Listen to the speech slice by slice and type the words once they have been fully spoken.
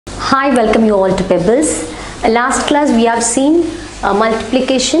Hi, welcome you all to Pebbles. Last class we have seen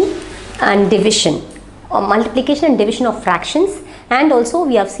multiplication and division of fractions, and also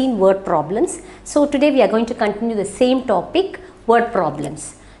we have seen word problems. So today we are going to continue the same topic, word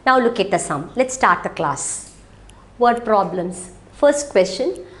problems. Now look at the sum. Let's start the class. Word problems. First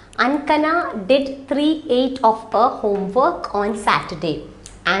question. Ankana did 3/8 of her homework on Saturday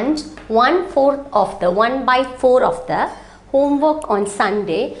and 1/4 of the 1/4 of the homework on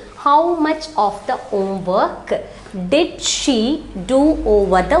Sunday. How much of the homework did she do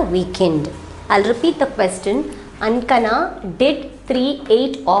over the weekend? I'll repeat the question. Ankana did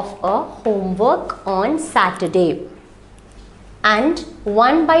 3/8 of her homework on Saturday and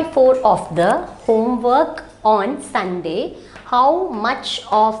 1/4 of the homework on Sunday. How much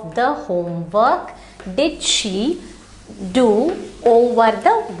of the homework did she do over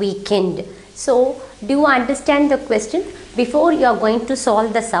the weekend? So, do you understand the question? Before you are going to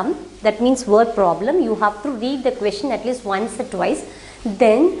solve the sum, that means word problem, you have to read the question at least once or twice.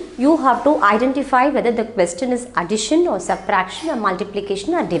 Then you have to identify whether the question is addition or subtraction or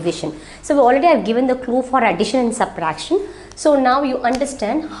multiplication or division. So already I have given the clue for addition and subtraction. So now you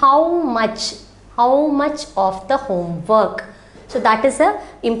understand how much of the homework. So that is a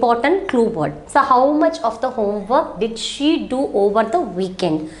important clue word. So how much of the homework did she do over the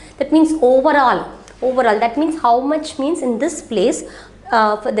weekend? That means overall. That means how much means in this place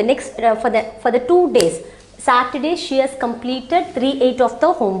for the next for the 2 days. Saturday she has completed 3/8 of the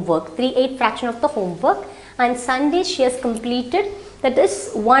homework, 3/8 fraction of the homework, and Sunday she has completed, that is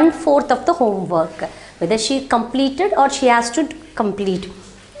 1/4 of the homework. Whether she completed or she has to complete.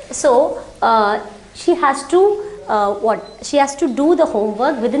 So she has to she has to do the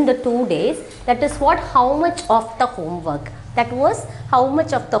homework within the 2 days. That is what? How much of the homework? That was how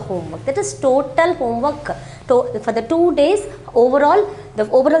much of the homework. That is total homework for the 2 days. Overall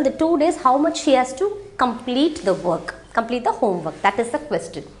the 2 days, how much she has to complete the work, complete the homework. That is the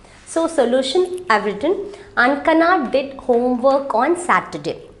question. So solution I've written. Ankana did homework on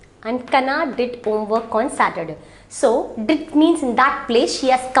Saturday. Ankana did homework on Saturday. So did means in that place she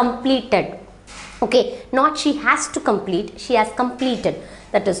has completed. Okay, not she has to complete, she has completed.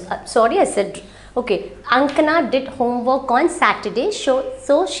 That is, sorry I said, okay, Ankana did homework on Saturday.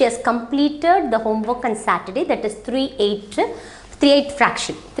 So she has completed the homework on Saturday. That is 3/8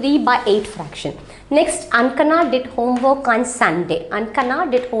 fraction, 3/8 fraction. Next, Ankana did homework on Sunday. Ankana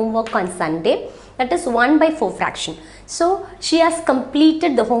did homework on Sunday. That is 1/4 fraction. So she has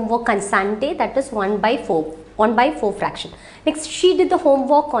completed the homework on Sunday. That is 1/4 fraction. Next, she did the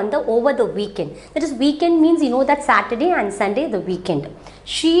homework on over the weekend. That is, weekend means you know that Saturday and Sunday the weekend.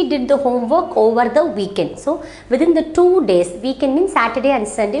 She did the homework over the weekend. So within the 2 days, weekend means Saturday and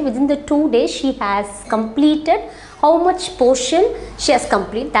Sunday. Within the 2 days, she has completed. How much portion she has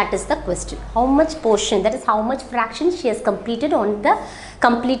completed? That is the question. How much portion? That is how much fraction she has completed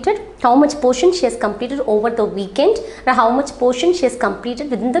how much portion she has completed over the weekend, or how much portion she has completed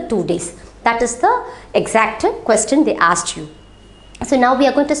within the 2 days. That is the exact question they asked you. So now we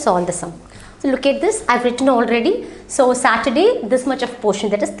are going to solve the sum. So look at this, I've written already. So Saturday, this much of portion,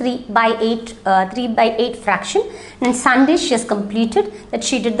 that is 3/8 fraction, and Sunday she has completed, that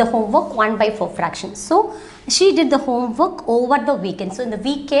she did the homework 1/4 fraction. So she did the homework over the weekend. So in the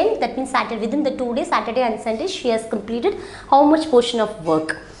weekend, that means Saturday, within the 2 days, Saturday and Sunday, she has completed how much portion of work.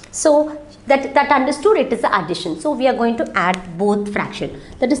 So that understood, it is the addition. So we are going to add both fraction.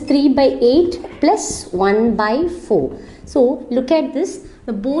 That is 3/8 plus 1/4. So look at this.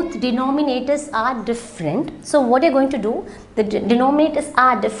 Both denominators are different. So what you're going to do, the denominators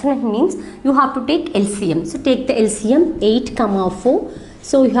are different means you have to take LCM. So take the LCM 8,4.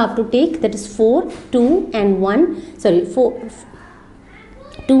 So you have to take, that is 4, 2 and 1. Sorry, 4,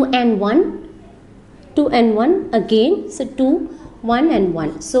 2 and 1. 2 and 1 again. So 2, 1 and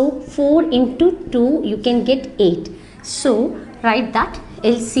 1. So 4 into 2 you can get 8. So write that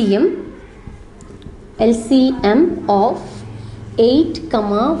LCM of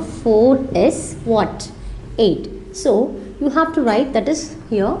 8,4 is what? 8. So you have to write, that is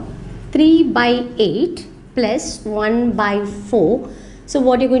here 3/8 plus 1/4. So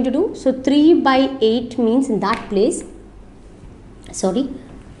what you're going to do? So 3/8 means in that place, sorry,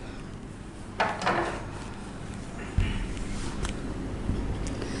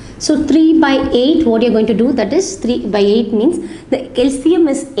 so 3/8, what you're going to do, that is 3/8 means the LCM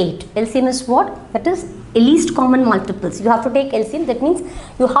is 8. LCM is what? That is least common multiples. You have to take LCM. That means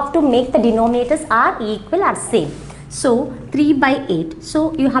you have to make the denominators are equal or same. So 3/8. So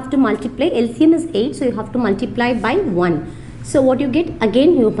you have to multiply. LCM is 8. So you have to multiply by 1. So what you get,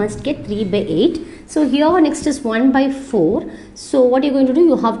 again you must get 3 by 8. So here next is 1 by 4. So what you're going to do,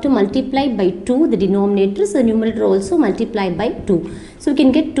 you have to multiply by 2 the denominator, so the numerator also multiply by 2. So you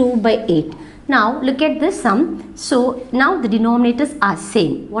can get 2 by 8. Now look at this sum. So now the denominators are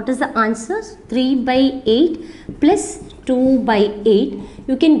same. What is the answer? 3 by 8 plus 2 by 8.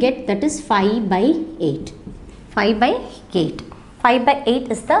 You can get, that is 5 by 8. 5 by 8. 5 by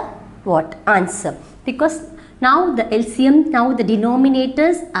 8 is the what? Answer. Because now the LCM, now the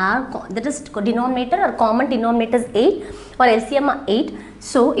denominators are, that is denominator or common denominator is 8 or LCM are 8.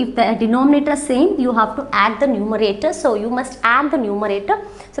 So if the denominator is same, you have to add the numerator. So you must add the numerator.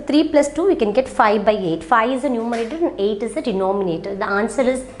 So 3 plus 2, we can get 5 by 8. 5 is the numerator and 8 is the denominator. The answer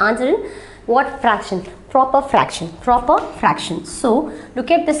is in what fraction? Proper fraction. Proper fraction. So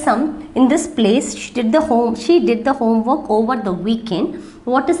look at the sum. In this place, she did the homework over the weekend.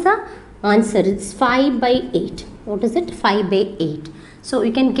 What is the answer? It's 5 by 8. What is it? 5 by 8. So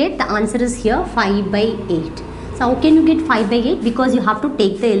you can get, the answer is here 5 by 8. So how can you get 5 by 8? Because you have to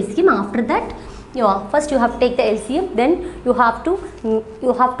take the LCM. After that, first you have to take the LCM, then you have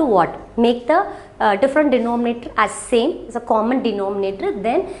to what? Make the different denominator as same as a common denominator.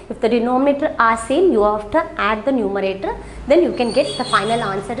 Then if the denominator are same, you have to add the numerator. Then you can get the final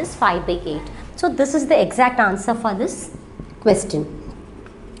answer is 5 by 8. So this is the exact answer for this question.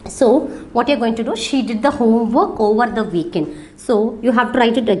 So what you're going to do, she did the homework over the weekend. So you have to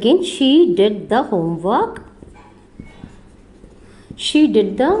write it again. She did the homework. She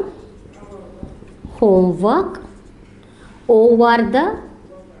did the homework over the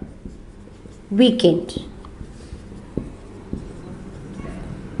weekend.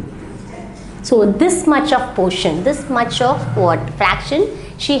 So this much of portion, this much of what? Fraction,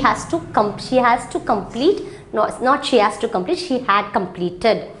 she has to complete. No, not she has to complete, she had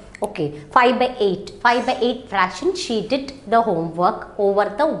completed. Okay, 5 by 8. 5 by 8 fraction, she did the homework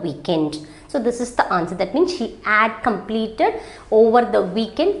over the weekend. So this is the answer. That means she had completed over the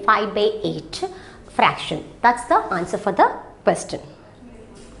weekend 5 by 8 fraction. That's the answer for the question.